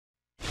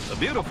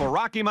Beautiful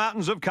Rocky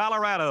Mountains of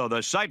Colorado,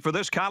 the site for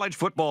this college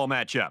football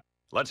matchup.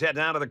 Let's head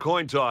down to the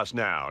coin toss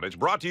now. And it's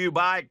brought to you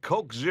by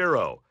Coke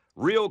Zero.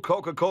 Real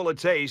Coca-Cola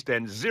taste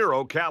and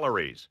 0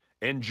 calories.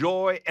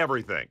 Enjoy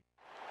everything.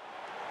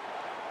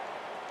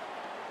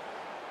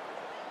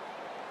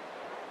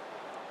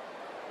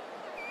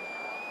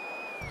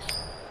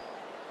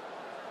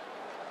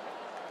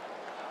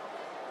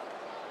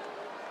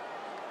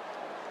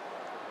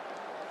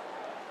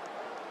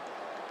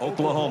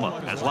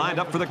 Oklahoma has lined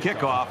up for the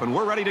kickoff, and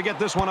we're ready to get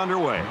this one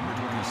underway.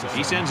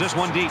 He sends this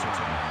one deep.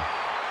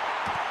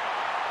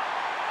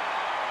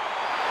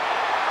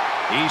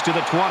 He's to the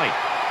 20.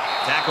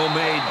 Tackle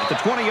made at the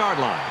 20-yard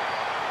line.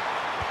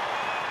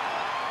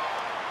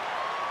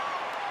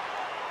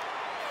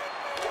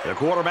 The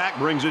quarterback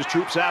brings his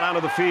troops out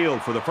onto the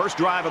field for the first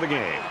drive of the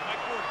game.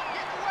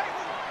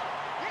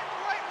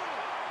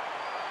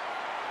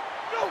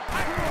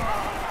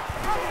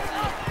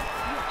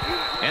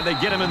 And they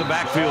get him in the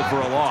backfield for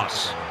a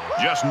loss.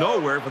 Just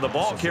nowhere for the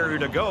ball carrier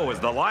to go as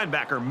the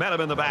linebacker met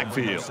him in the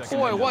backfield.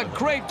 Boy, what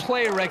great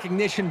play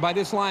recognition by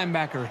this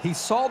linebacker. He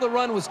saw the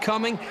run was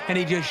coming, and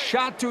he just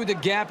shot through the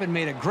gap and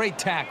made a great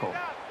tackle.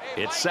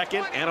 It's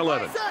 2nd and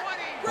 11.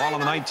 Ball on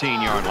the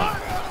 19-yard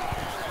line.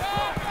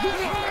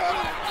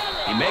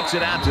 He makes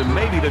it out to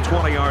maybe the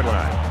 20-yard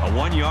line. A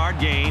 1-yard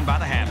gain by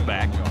the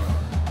halfback.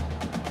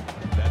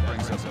 That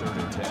brings us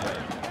 3rd and 10.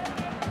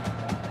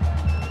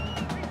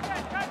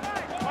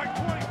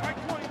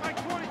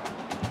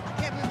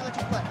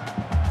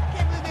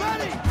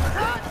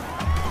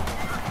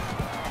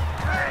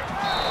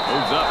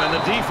 Up and the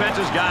defense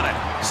has got it.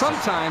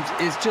 Sometimes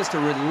it's just a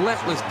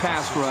relentless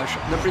pass rush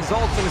that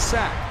results in a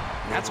sack.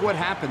 That's what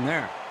happened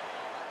there.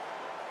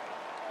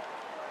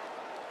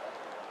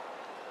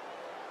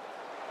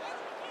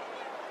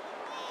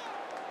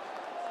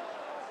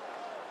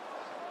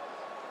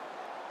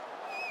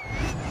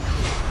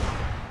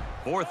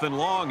 Fourth and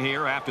long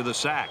here after the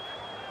sack.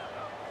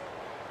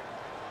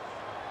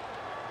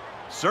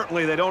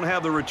 Certainly they don't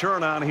have the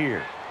return on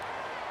here.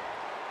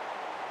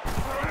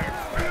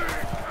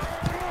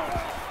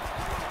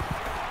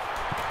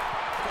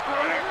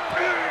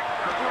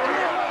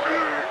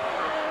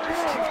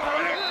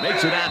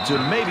 Makes it out to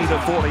maybe the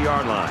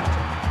 40-yard line.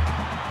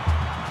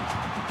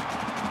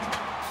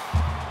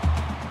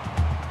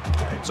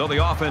 So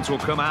the offense will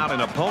come out in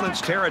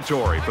opponent's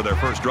territory for their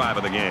first drive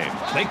of the game.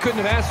 They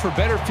couldn't have asked for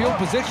better field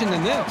position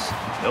than this.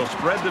 They'll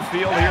spread the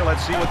field here.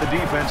 Let's see what the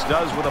defense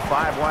does with a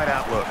 5-wide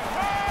outlook.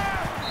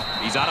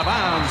 He's out of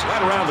bounds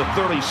right around the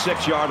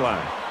 36-yard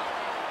line.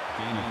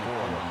 Gain of 4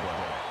 on the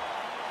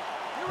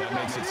play. That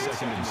makes it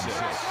 2nd and 6.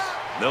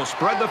 They'll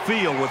spread the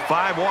field with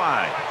 5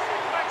 wide.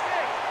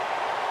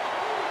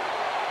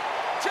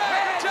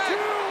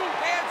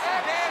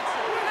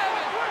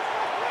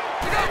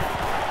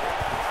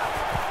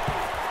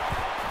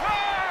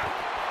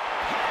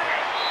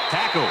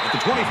 Tackle at the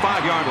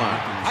 25-yard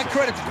line. I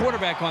credit the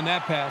quarterback on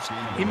that pass.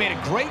 He made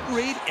a great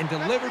read and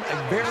delivered a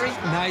very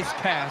nice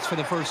pass for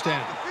the first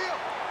down.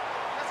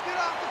 Let's get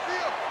off the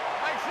field.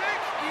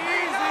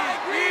 Easy.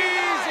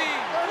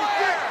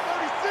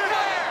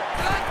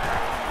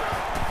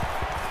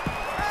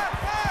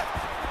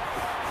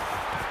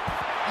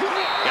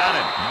 Got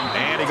him.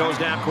 And he goes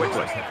down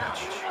quickly.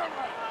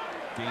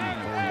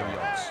 Gaining 4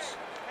 yards.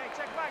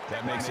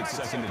 That makes it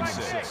 2nd and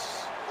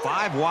 6.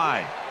 5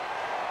 wide.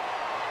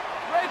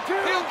 Red 2.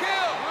 Kill.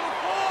 Blue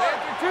 4. Red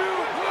 2.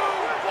 Blue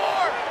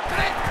 4.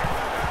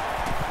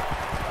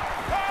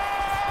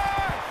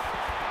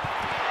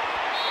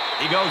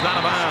 He goes out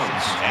of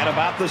bounds at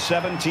about the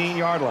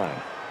 17-yard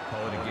line.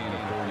 Call it a gain of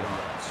 4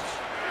 yards.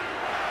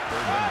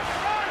 3rd down.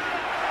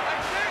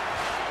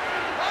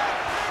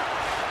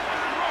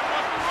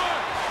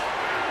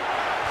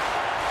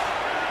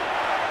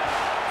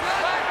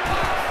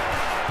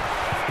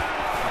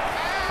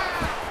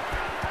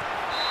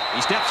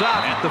 He steps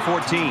out at the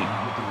 14.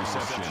 With the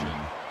reception.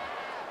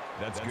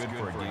 That's good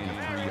for a gain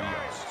of 3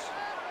 yards.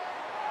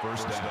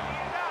 First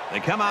down. They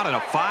come out in a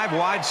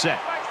 5-wide set.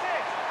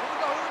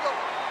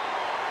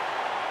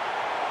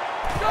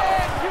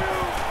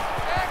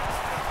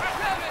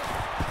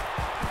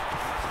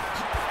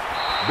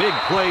 Big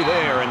play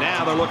there, and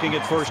now they're looking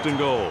at 1st and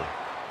goal.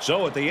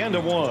 So at the end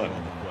of 1,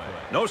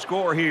 no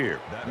score here.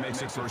 That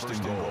makes it 1st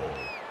and goal.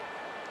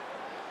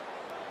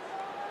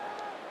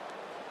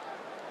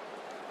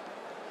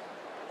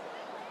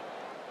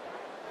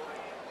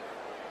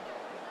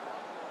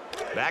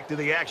 Back to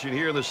the action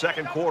here in the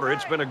 2nd quarter.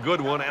 It's been a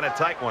good one and a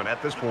tight one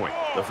at this point.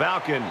 The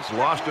Falcons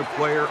lost a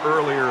player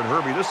earlier, and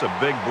Herbie, this is a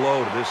big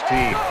blow to this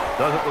team.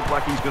 Doesn't look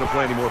like he's going to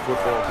play any more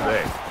football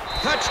today.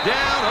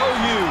 Touchdown,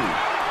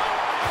 OU!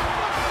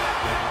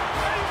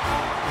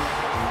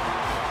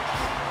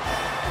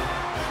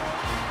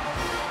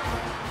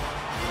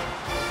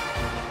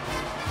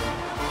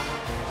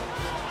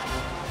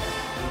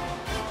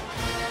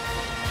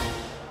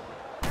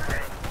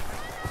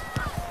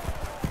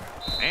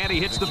 And he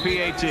hits the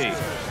PAT.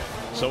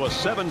 So a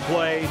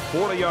 7-play,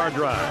 40-yard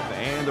drive,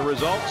 and the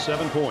result,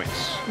 7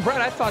 points.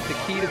 Brad, I thought the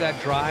key to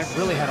that drive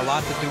really had a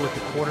lot to do with the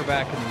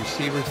quarterback and the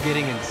receivers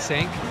getting in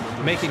sync,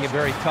 making it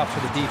very tough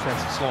for the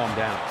defense to slow them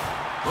down.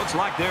 Looks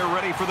like they're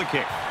ready for the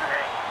kick.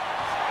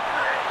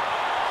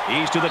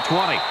 He's to the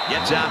 20.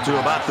 Gets out to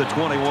about the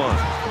 21.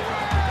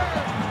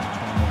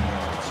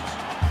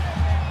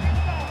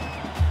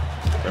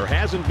 There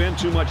hasn't been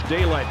too much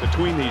daylight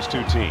between these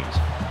two teams.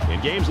 In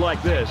games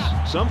like this,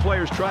 some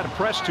players try to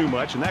press too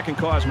much, and that can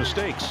cause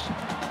mistakes.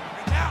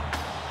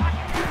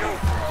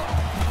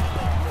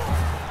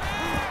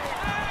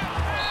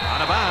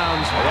 Out of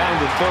bounds around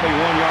the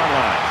 31-yard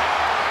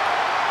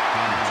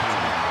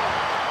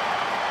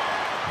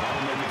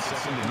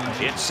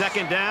line. It's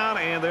second down,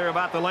 and they're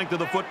about the length of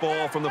the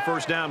football from the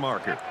first down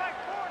marker.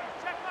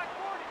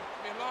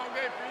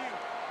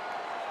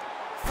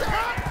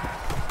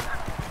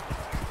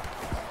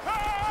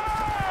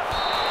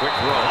 Quick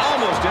throw,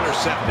 almost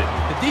intercepted.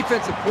 The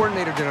defensive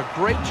coordinator did a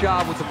great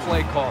job with the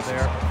play call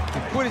there. He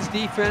put his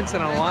defense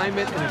in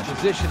alignment and in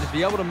position to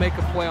be able to make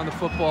a play on the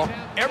football.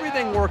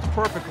 Everything works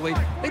perfectly.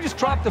 They just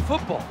dropped the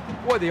football.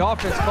 Boy, the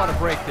offense caught a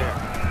break there.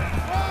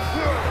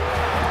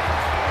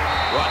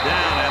 Brought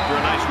down after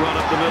a nice run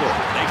up the middle.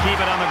 They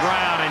keep it on the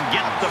ground and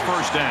get the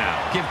first down.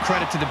 Give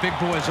credit to the big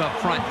boys up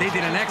front. They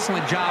did an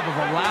excellent job of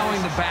allowing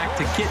the back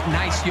to get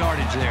nice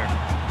yardage there.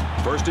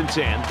 First and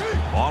 10.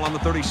 Ball on the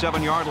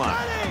 37-yard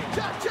line.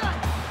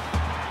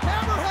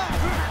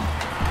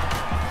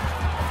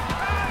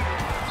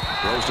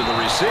 Throws to the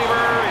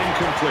receiver.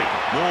 Incomplete.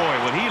 Boy,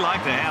 would he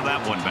like to have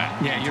that one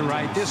back. Yeah, you're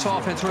right. This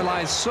offense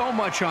relies so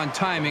much on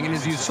timing, and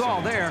as you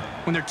saw there,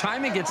 when their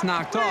timing gets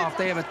knocked off,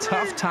 they have a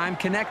tough time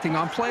connecting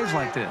on plays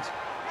like this.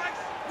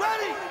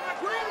 Ready.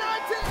 Green 19.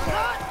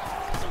 Hot.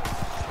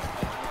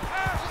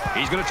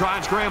 He's going to try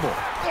and scramble.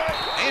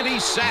 And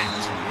he's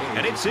sacked.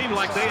 And it seemed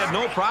like they had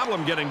no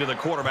problem getting to the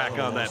quarterback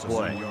on that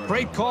play.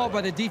 Great call by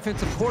the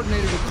defensive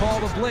coordinator to call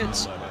the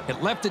blitz. It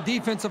left the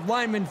defensive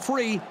lineman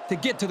free to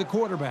get to the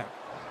quarterback.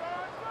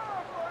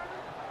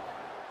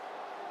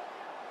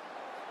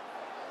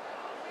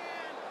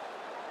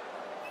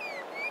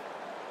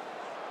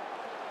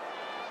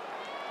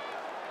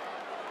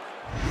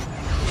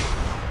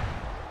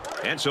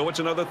 And so it's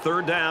another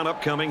third down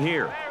upcoming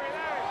here. Hey,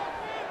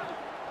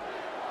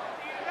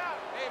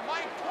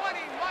 Mike 20,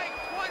 Mike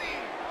 20.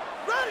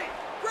 Ready.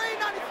 Green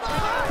 95.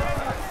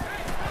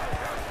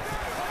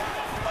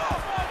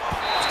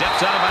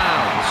 Steps out of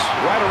bounds.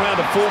 Right around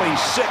the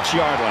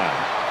 46-yard line.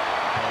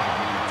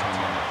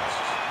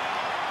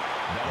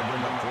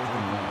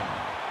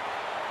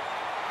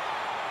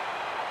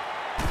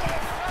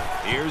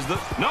 Here's the...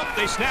 Nope,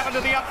 they snap it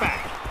to the up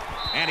back.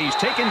 And he's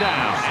taken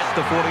down at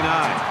the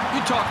 49.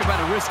 You talk about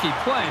a risky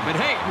play, but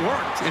hey, it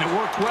worked, and it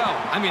worked well.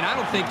 I mean, I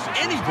don't think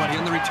anybody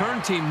on the return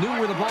team knew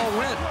where the ball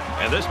went.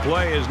 And this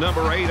play is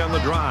number 8 on the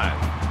drive.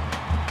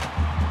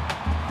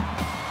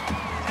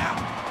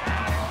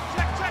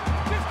 Check, check.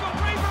 Disco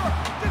Raver.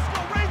 Disco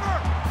Raver.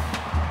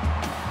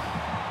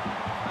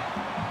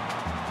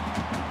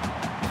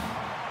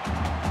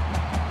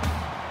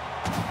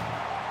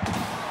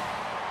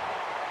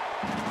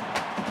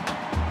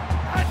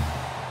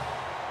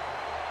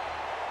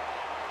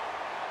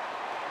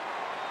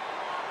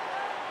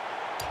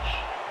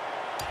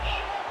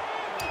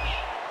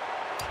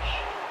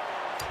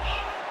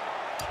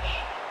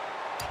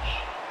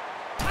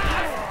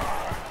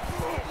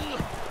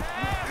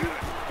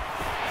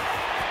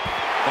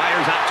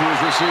 Fires out to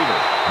his receiver.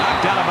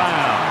 Knocked out of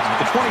bounds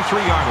at the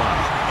 23-yard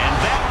line. And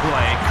that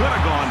play could have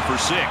gone for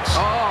 6.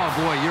 Oh,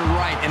 boy, you're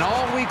right. And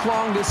all week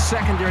long, this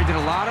secondary did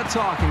a lot of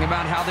talking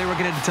about how they were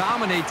going to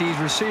dominate these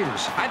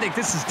receivers. I think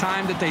this is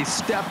time that they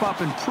step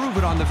up and prove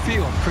it on the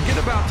field. Forget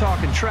about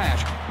talking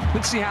trash.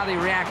 Let's see how they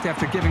react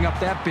after giving up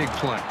that big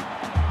play.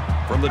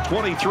 From the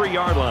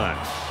 23-yard line.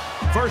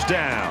 First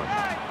down.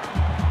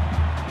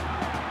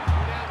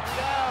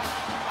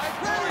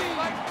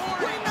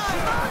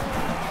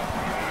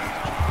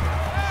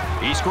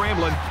 He's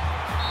scrambling.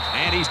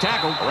 And he's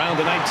tackled around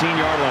the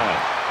 19-yard line.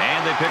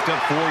 And they picked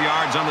up 4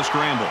 yards on the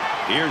scramble.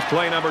 Here's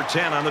play number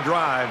 10 on the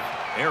drive.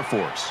 Air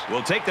Force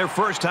will take their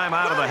first time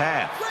out of the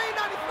half.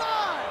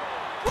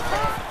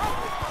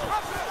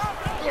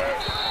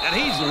 And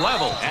he's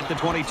level at the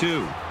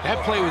 22.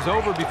 That play was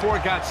over before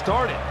it got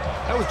started.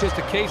 That was just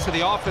a case of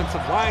the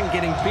offensive line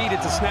getting beat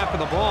at the snap of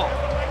the ball.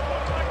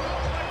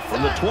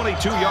 From the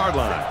 22-yard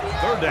line.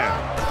 Third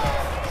down.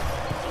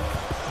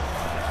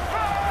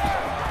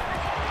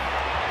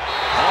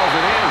 Hauls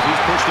it in as he's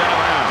pushed out of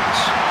bounds.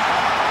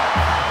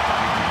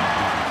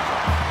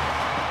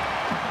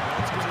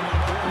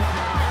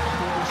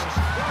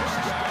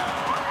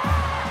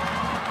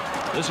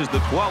 This is the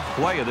 12th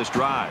play of this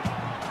drive.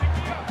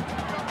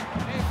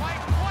 Hey,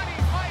 Mike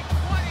 20, Mike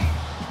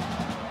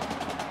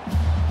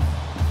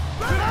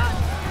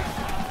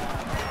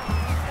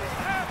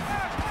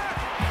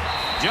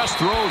 20. Just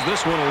throws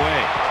this one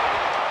away.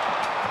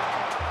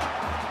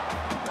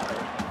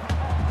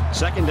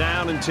 Second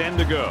down and 10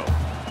 to go.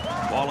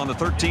 Ball on the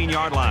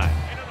 13-yard line.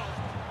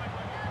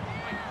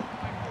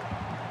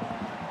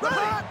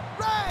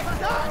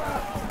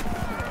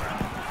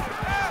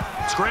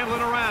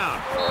 scrambling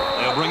around.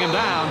 They'll bring him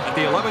down at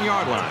the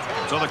 11-yard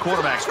line. So the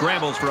quarterback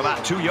scrambles for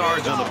about 2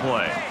 yards on the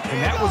play.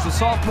 And that was the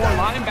sophomore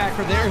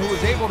linebacker there who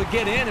was able to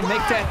get in and make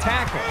that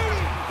tackle.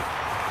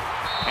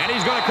 And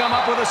he's going to come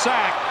up with a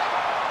sack.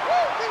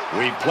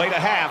 We've played a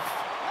half.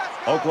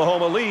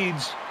 Oklahoma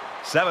leads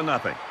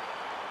 7-0.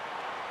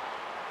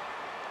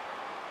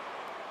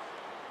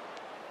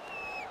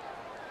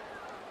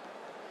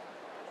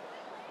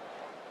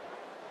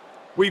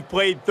 We've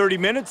played 30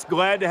 minutes.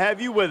 Glad to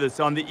have you with us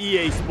on the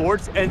EA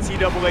Sports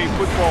NCAA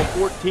Football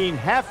 14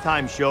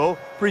 halftime show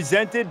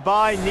presented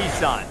by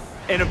Nissan.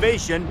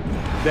 Innovation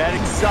that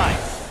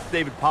excites.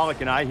 David Pollack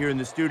and I here in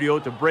the studio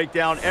to break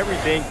down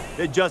everything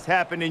that just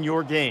happened in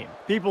your game.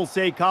 People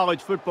say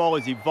college football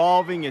is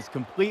evolving, is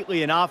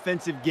completely an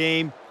offensive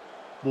game.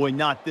 Boy,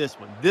 not this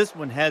one. This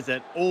one has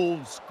that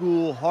old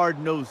school,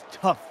 hard-nosed,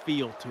 tough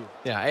feel to it.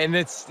 Yeah, and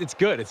it's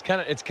good. It's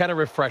kind of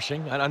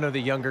refreshing. I know the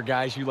younger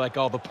guys, you like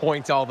all the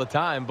points all the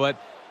time, but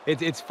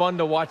it's fun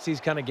to watch these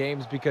kind of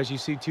games because you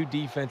see two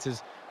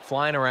defenses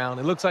flying around.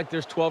 It looks like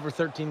there's 12 or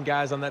 13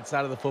 guys on that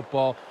side of the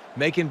football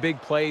making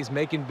big plays,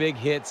 making big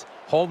hits,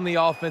 holding the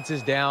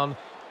offenses down.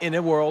 In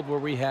a world where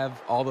we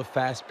have all the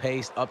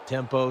fast-paced,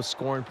 up-tempo,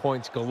 scoring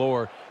points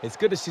galore, it's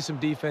good to see some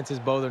defenses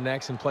bow their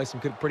necks and play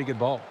some pretty good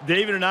ball.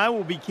 David and I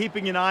will be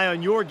keeping an eye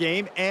on your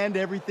game and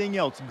everything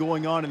else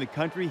going on in the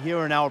country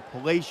here in our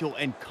palatial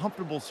and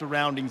comfortable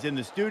surroundings in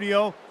the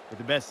studio with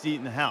the best seat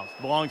in the house.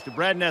 Belongs to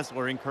Brad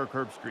Nessler in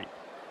Kirkherb Street.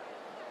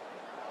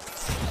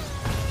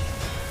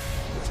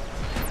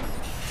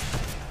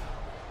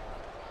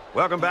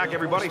 Welcome back,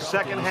 everybody.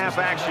 Second half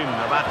action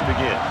about to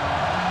begin.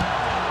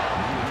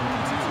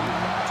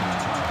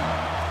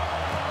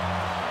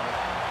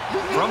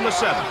 From the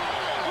 7.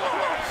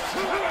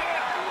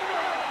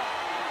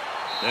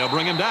 They'll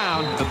bring him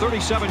down at the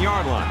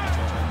 37-yard line.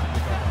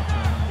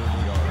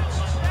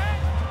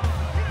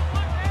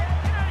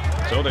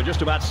 So they're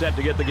just about set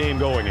to get the game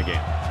going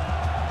again.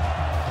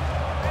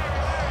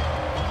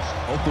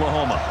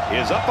 Oklahoma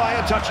is up by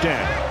a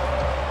touchdown.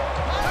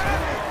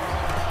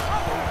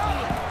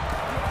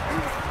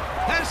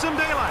 Has some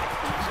daylight.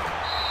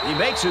 He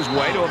makes his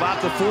way to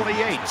about the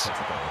 48.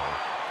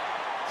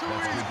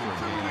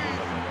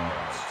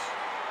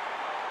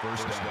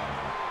 First down.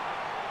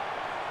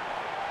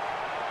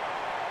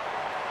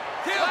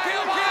 Kill!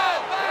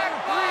 Back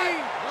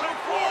 3, blue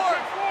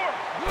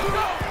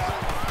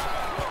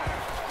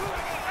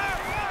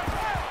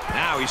 4.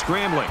 Now he's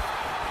scrambling.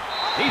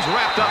 He's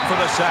wrapped up for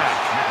the sack.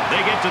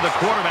 They get to the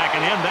quarterback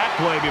and end that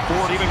play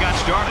before it even got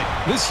started.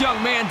 This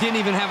young man didn't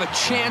even have a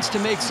chance to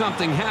make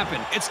something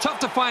happen. It's tough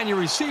to find your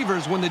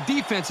receivers when the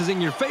defense is in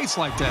your face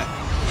like that.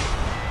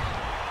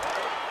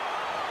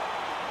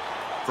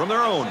 From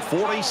their own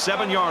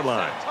 47-yard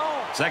line.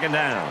 Second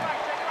down.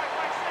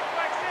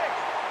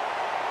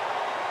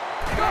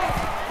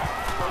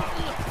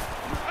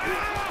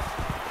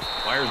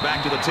 Fires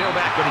back to the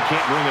tailback, but he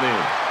can't bring it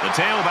in. The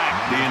tailback,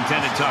 the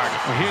intended target.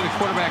 Well, here the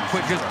quarterback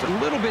put just a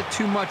little bit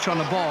too much on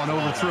the ball and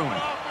overthrew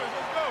him.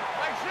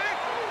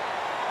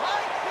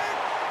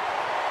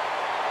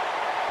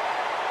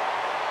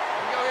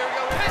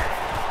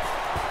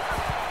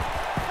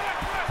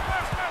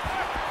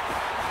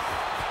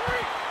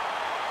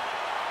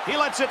 He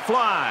lets it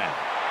fly.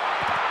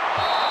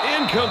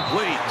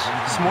 Incomplete.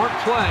 Smart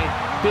play,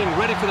 being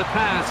ready for the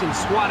pass and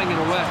swatting it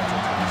away.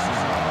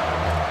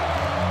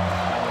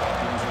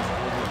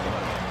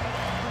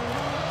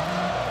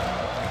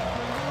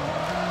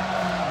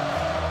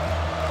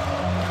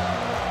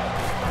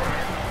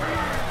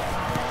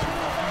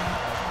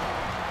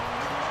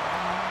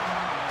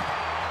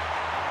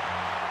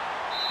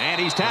 And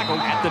he's tackled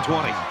at the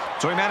 20.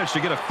 So he managed to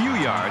get a few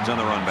yards on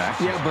the run back.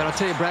 Yeah, but I'll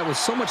tell you, Brad, with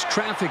so much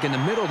traffic in the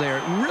middle there,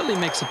 it really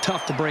makes it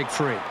tough to break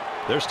free.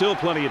 There's still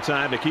plenty of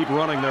time to keep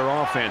running their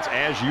offense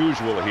as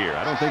usual here.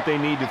 I don't think they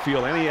need to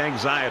feel any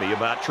anxiety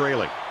about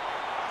trailing.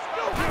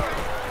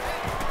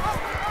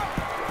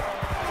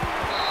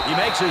 He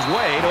makes his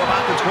way to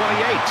about the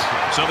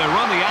 28. So they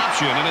run the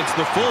option, and it's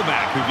the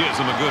fullback who gives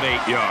them a good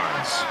 8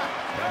 yards.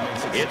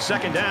 It's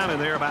second down, and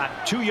they're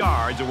about 2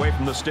 yards away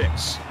from the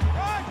sticks.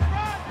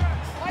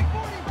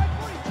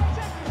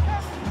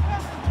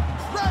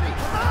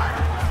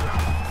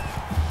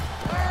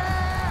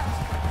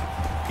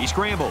 He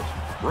scrambles,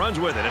 runs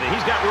with it, and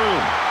he's got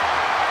room.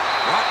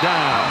 Brought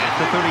down at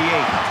the 38.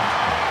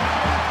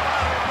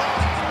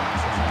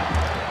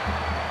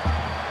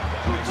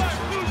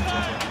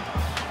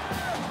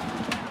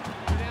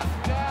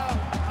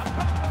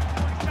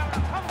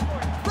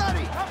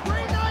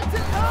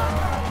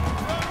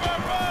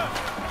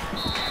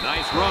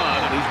 Nice run,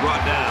 and he's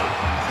brought down.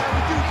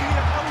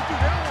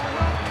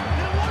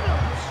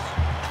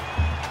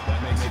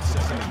 That makes it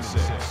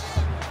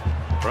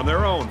 7-6. From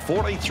their own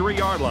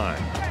 43-yard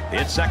line,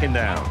 it's second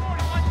down.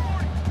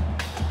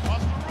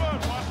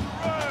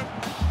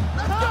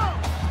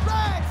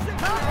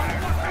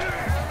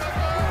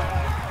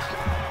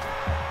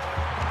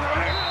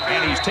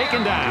 And he's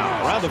taken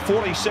down around the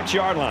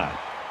 46-yard line.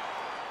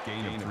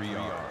 Gain of 3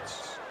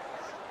 yards.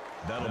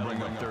 That'll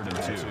bring up 3rd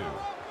and 2.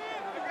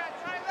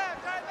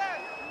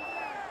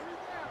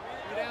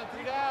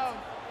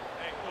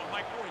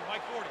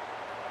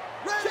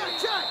 Ready,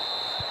 check.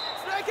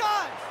 Snake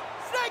eyes.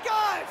 Snake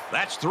eyes.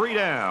 That's 3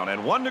 down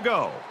and 1 to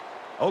go.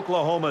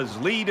 Oklahoma's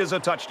lead is a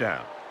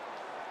touchdown.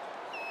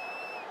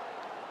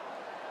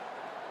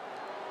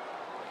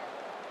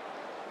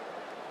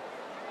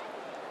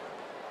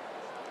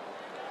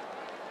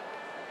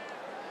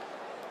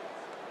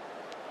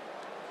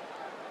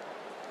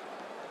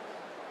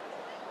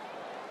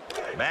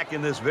 Back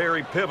in this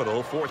very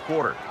pivotal fourth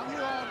quarter.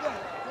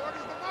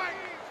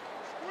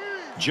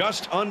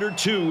 Just under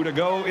 2 to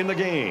go in the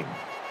game.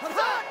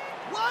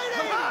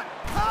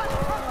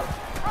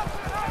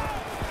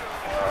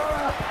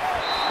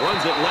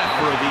 Runs it left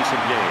for a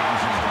decent gain.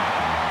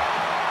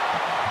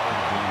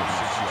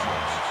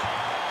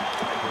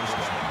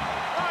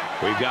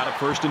 We've got it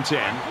 1st and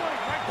 10.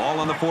 Ball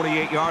on the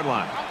 48-yard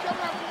line.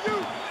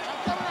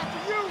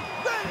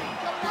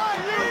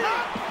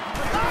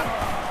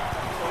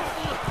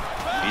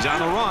 He's on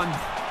the run.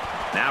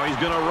 Now he's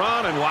going to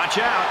run and watch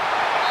out.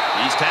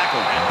 He's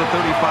tackled at the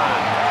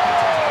 35.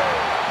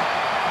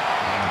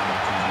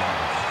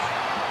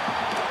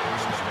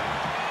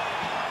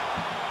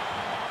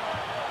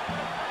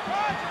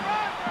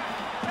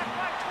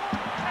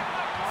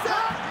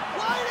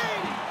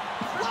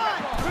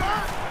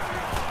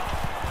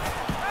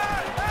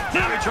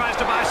 Now he tries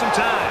to buy some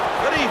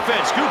time. The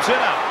defense scoops it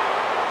up.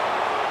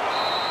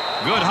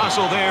 Good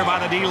hustle there by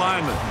the D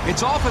lineman.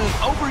 It's often an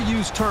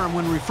overused term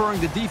when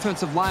referring to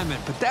defensive linemen,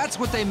 but that's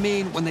what they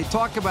mean when they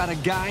talk about a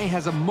guy who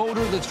has a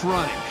motor that's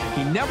running.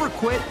 He never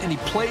quit, and he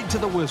played to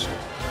the whistle.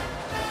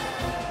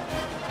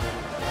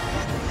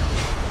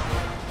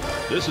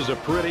 This is a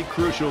pretty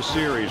crucial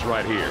series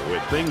right here.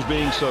 With things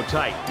being so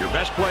tight, your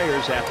best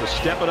players have to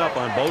step it up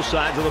on both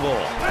sides of the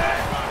ball.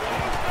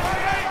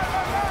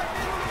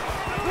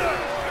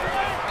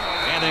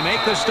 And they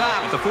make the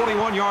stop at the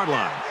 41-yard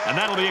line. And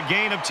that'll be a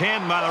gain of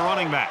 10 by the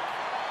running back.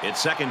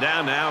 It's 2nd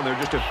down now, and they're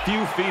just a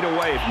few feet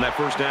away from that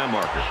 1st down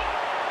marker.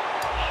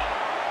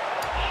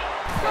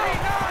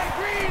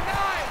 Green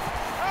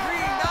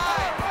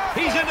 9.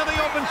 He's into the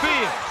open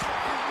field.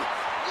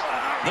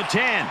 The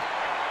 10.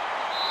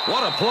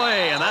 What a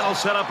play, and that'll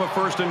set up a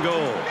 1st and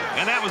goal.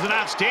 And that was an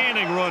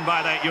outstanding run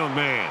by that young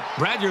man.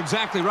 Brad, you're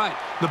exactly right.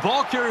 The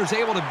ball carrier is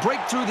able to break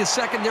through the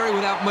secondary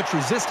without much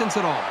resistance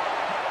at all.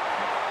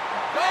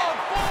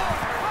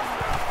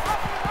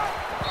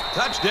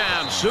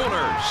 Touchdown,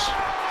 Sooners.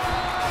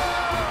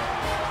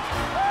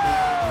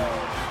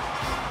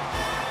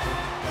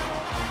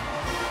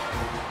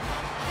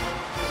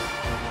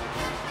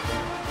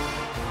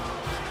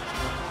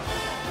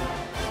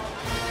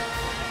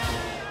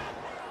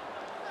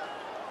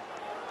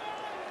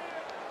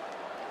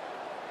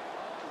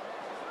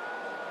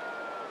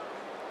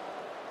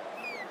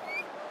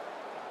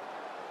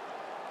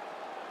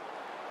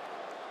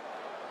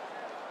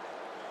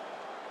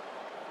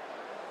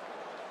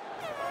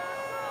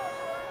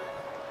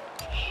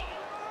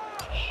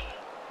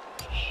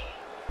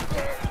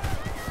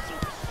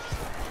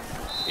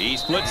 He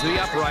splits the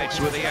uprights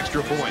with the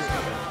extra point.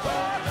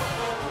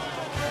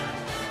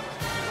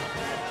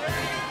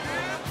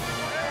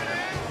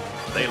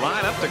 They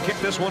line up to kick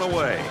this one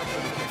away.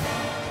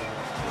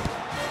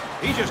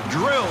 He just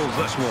drills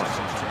this one.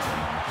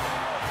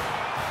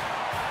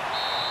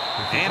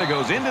 And it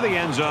goes into the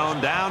end zone,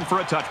 down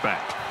for a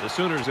touchback. The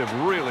Sooners have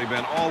really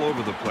been all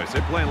over the place.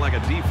 They're playing like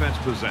a defense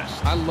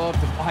possessed. I love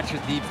to watch a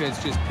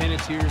defense just pin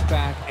its ears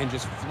back and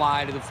just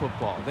fly to the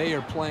football. They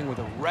are playing with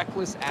a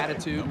reckless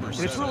attitude, and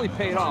it's really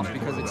paid off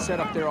because it set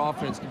up their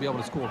offense to be able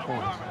to score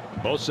points.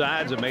 Both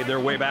sides have made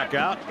their way back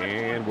out,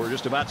 and we're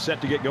just about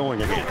set to get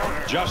going again.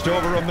 Just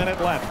over a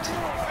minute left.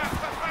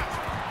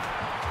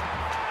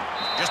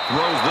 Just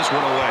throws this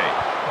one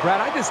away. Brad,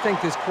 I just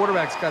think this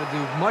quarterback's got to do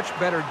a much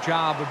better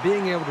job of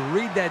being able to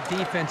read that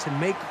defense and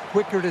make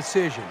quicker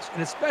decisions.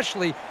 And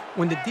especially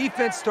when the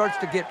defense starts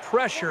to get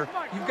pressure,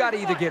 you've got to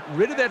either get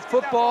rid of that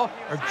football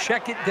or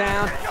check it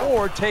down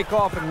or take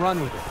off and run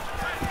with it.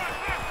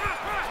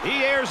 He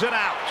airs it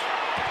out.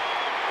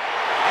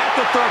 At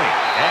the 30.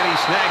 And he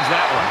snags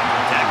that one.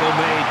 Tackle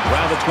made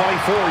around the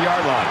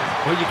 24-yard line.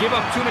 Well, you give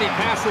up too many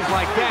passes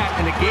like that,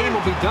 and the game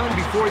will be done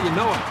before you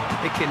know it.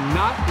 They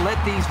cannot let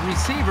these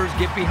receivers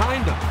get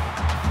behind them.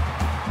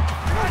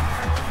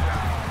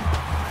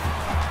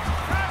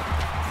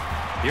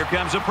 Here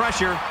comes the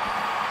pressure.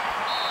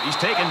 He's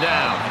taken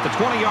down at the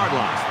 20-yard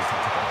line.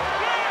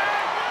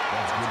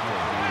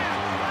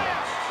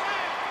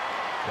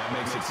 That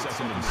makes it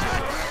 2nd and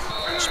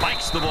 6.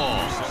 Spikes the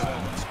ball.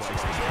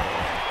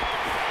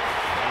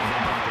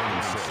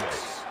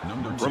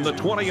 From the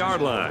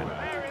 20-yard line.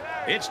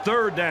 It's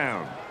 3rd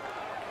down.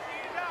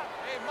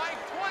 Hey, Mike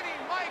 20.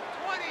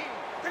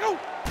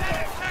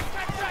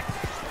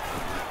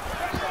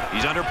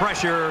 He's under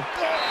pressure.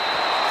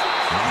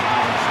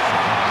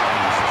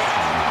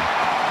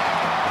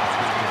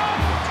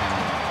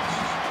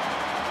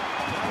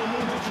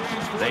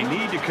 They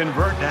need to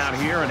convert down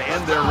here and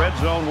end their red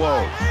zone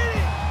woes.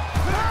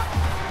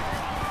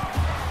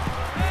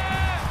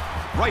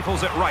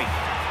 Rifles it right.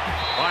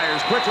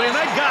 Fires quickly, and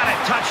they got it.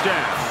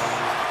 Touchdown.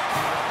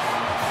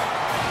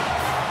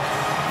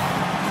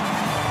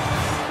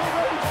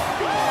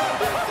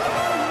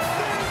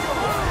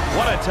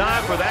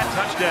 time for that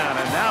touchdown,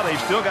 and now they've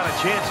still got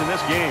a chance in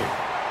this game.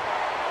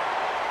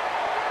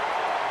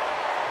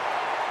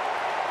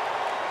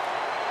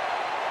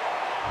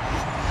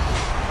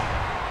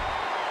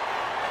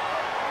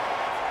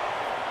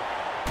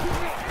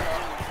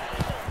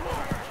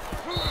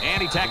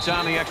 And he tacks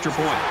on the extra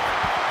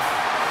point.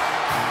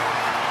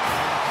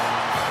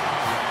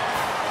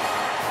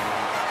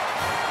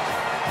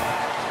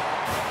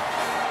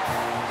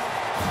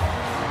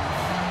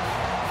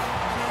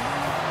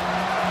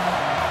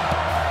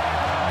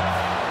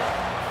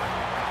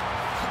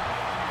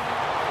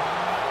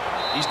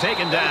 He's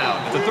taken down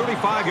at the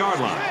 35-yard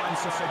line.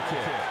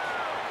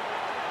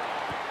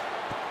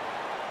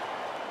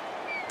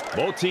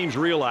 Both teams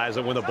realize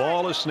that when the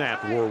ball is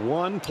snapped, we're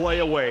one play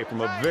away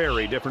from a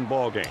very different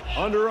ball game.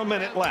 Under a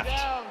minute left.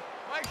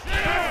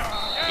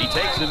 He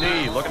takes a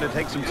knee, looking to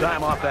take some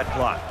time off that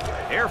clock.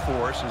 Air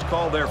Force has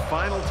called their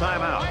final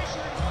timeout.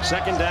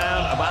 Second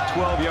down, about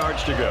 12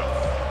 yards to go.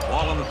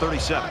 Ball on the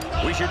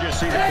 37. We should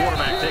just see the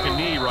quarterback take a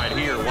knee right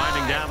here,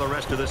 winding down the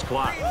rest of this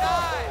clock.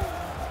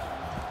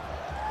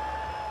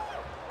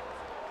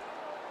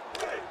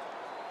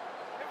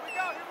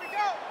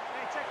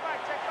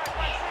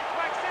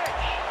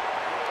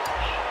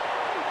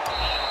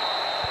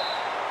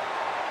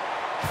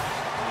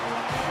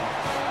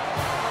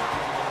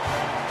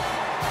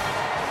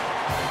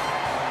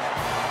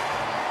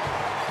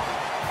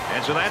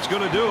 And so that's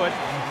going to do it.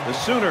 The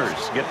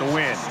Sooners get the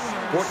win,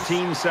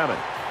 14-7.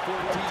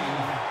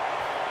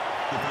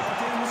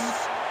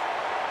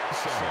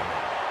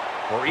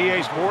 For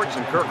EA Sports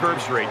and Kirk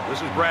Herbstreit,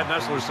 this is Brad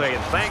Nessler saying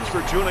thanks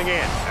for tuning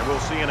in, and we'll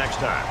see you next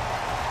time.